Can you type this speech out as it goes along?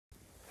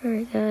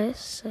Alright guys,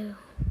 so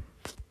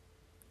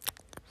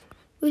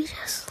we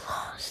just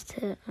lost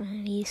to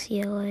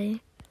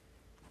UCLA.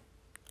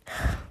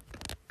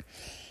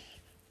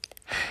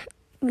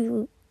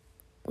 We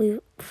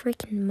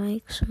freaking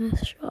Mike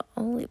Smith shot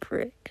only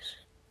bricks.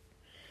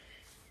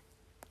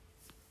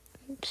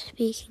 I'm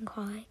speaking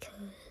quiet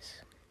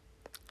because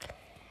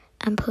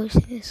I'm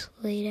posting this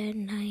late at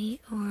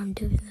night, or I'm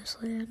doing this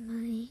late at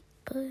night,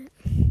 but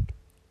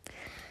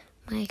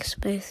Mike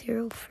Smith,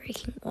 you're a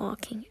freaking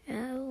walking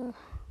L.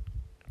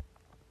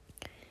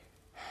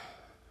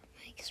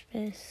 Mike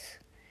Smith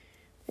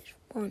is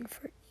 1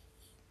 for 8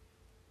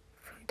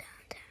 from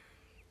downtown.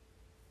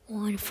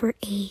 1 for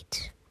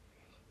 8.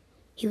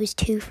 He was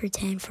 2 for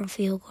 10 from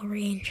field goal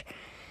range.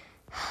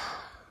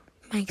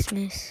 Mike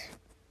Smith,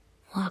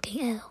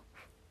 walking L.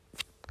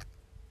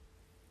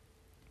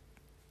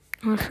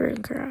 I'm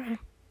freaking cry.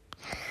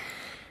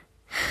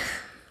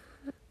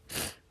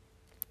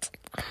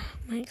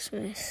 Mike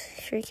Smith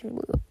freaking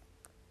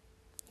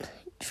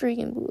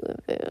blew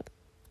it, man.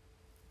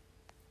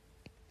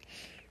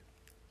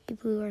 He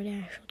blew our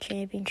national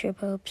championship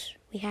hopes.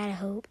 We had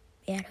hope.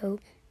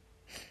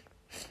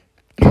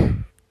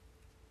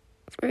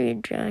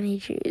 Freaking Johnny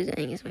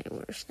choosing is my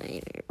worst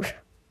nightmare, bro.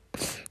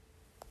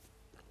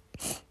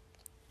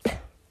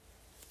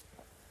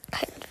 I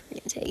can't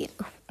freaking take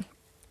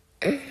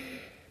it.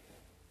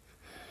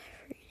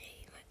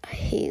 I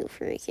hate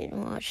freaking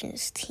watching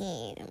this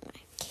team. I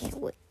can't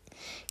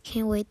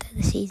wait that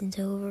the season's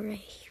over.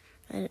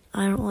 I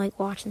don't like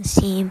watching this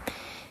team.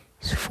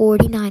 It's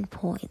 49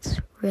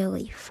 points.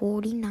 Really,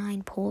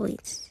 49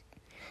 points.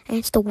 And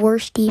it's the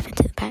worst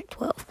defense in the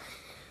Pac-12.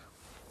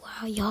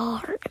 Wow, y'all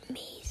are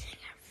amazing.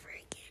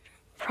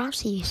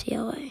 Props to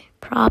UCLA.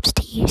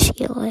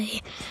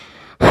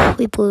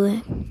 We blew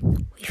it.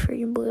 We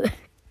freaking blew it.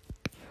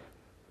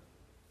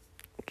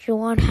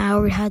 Juwan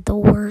Howard had the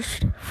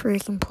worst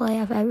freaking play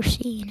I've ever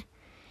seen.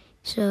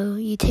 So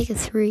you take a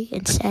 3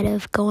 instead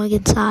of going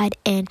inside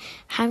and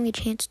having a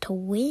chance to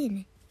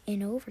win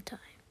in overtime.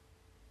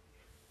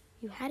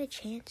 You had a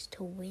chance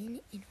to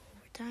win in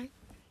overtime,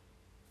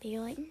 but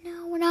you're like,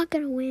 no, we're not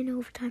going to win in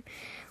overtime.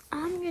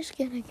 I'm just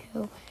going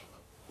to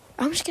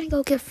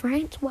go get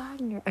Franz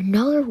Wagner,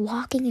 another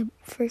walking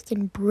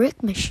freaking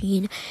brick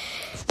machine,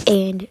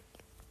 and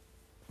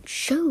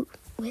shoot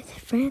with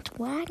Franz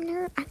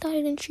Wagner. I thought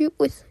I didn't shoot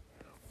with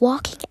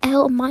walking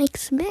L Mike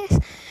Smith.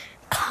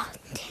 God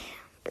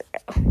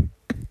damn,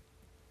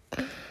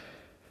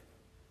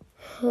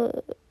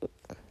 bro.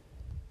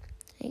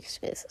 Mike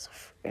Smith is a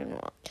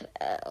freaking walking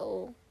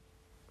L.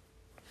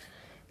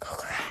 Go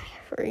cry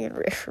freaking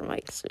rich for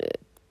Mike Smith,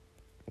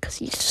 because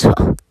he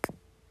suck.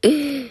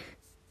 I'm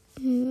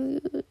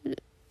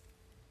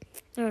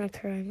gonna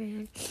cry,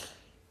 man.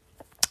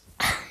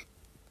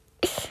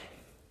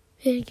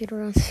 We had a good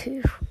run,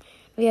 too.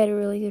 We had a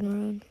really good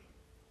run.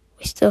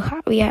 I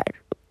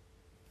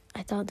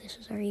thought this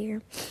was our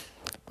year.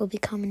 We'll be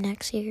coming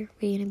next year.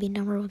 We're gonna be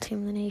number 1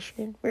 team in the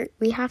nation.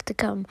 We have to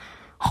come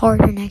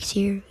harder next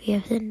year. We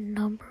have the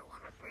number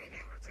 1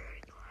 freaking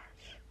recruiting class.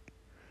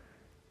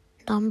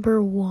 Number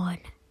 1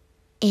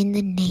 in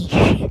the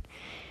nation.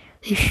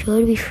 We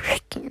should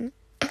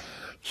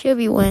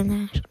be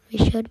winning that. We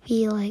should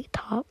be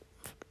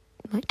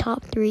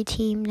top 3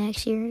 team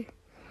next year.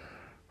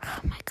 Oh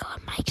my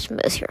God, Mike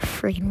Smith, you're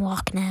freaking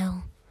walking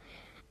out.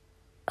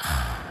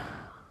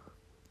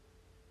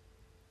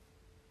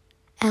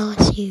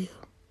 LSU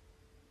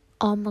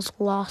almost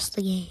lost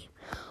the game.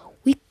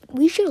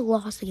 We should have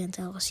lost against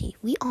LSU.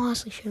 We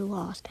honestly should have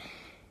lost.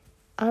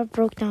 I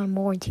broke down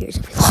more in tears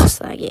if we lost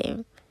that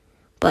game.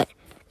 But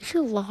we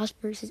should have lost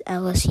versus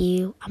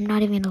LSU. I'm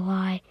not even gonna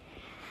lie.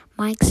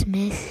 Mike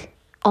Smith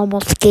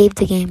almost gave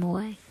the game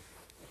away.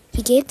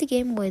 He gave the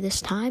game away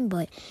this time,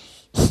 but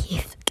he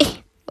gave the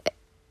game away.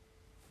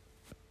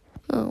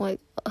 Oh my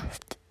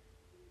God.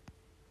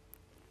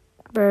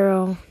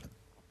 Bro.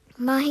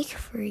 Mike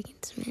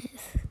freaking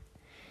Smith.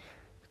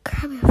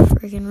 Grab a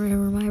freaking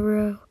river, my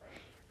bro.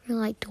 You're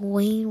like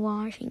Dwayne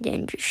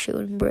Washington just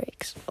shooting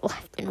bricks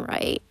left and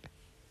right.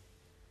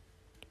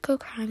 Go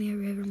cry me a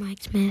river,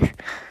 Mike Smith.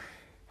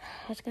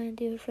 That's gonna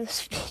do it for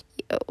this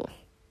video.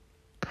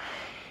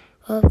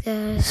 Well,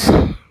 guys,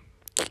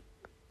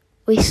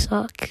 we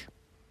suck.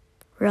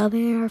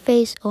 Rubbing in our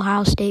face,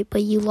 Ohio State,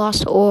 but you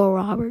lost to Oral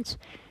Roberts.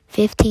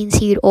 15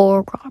 seed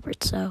Oral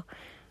Roberts, so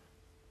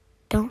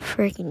don't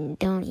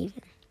even.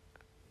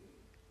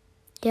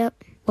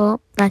 Yep,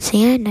 well, that's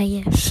the end, I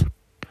guess.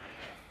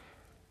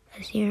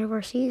 That's the end of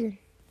our season.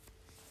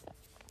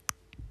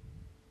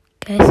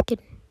 Guys, good.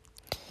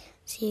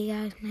 See you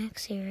guys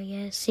next year, I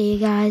guess. See you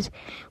guys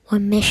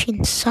when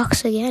Michigan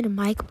sucks again and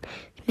Mike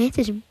Smith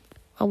is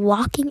a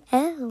walking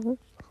L.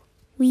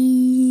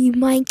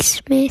 Mike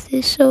Smith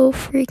is so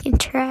freaking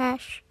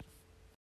trash.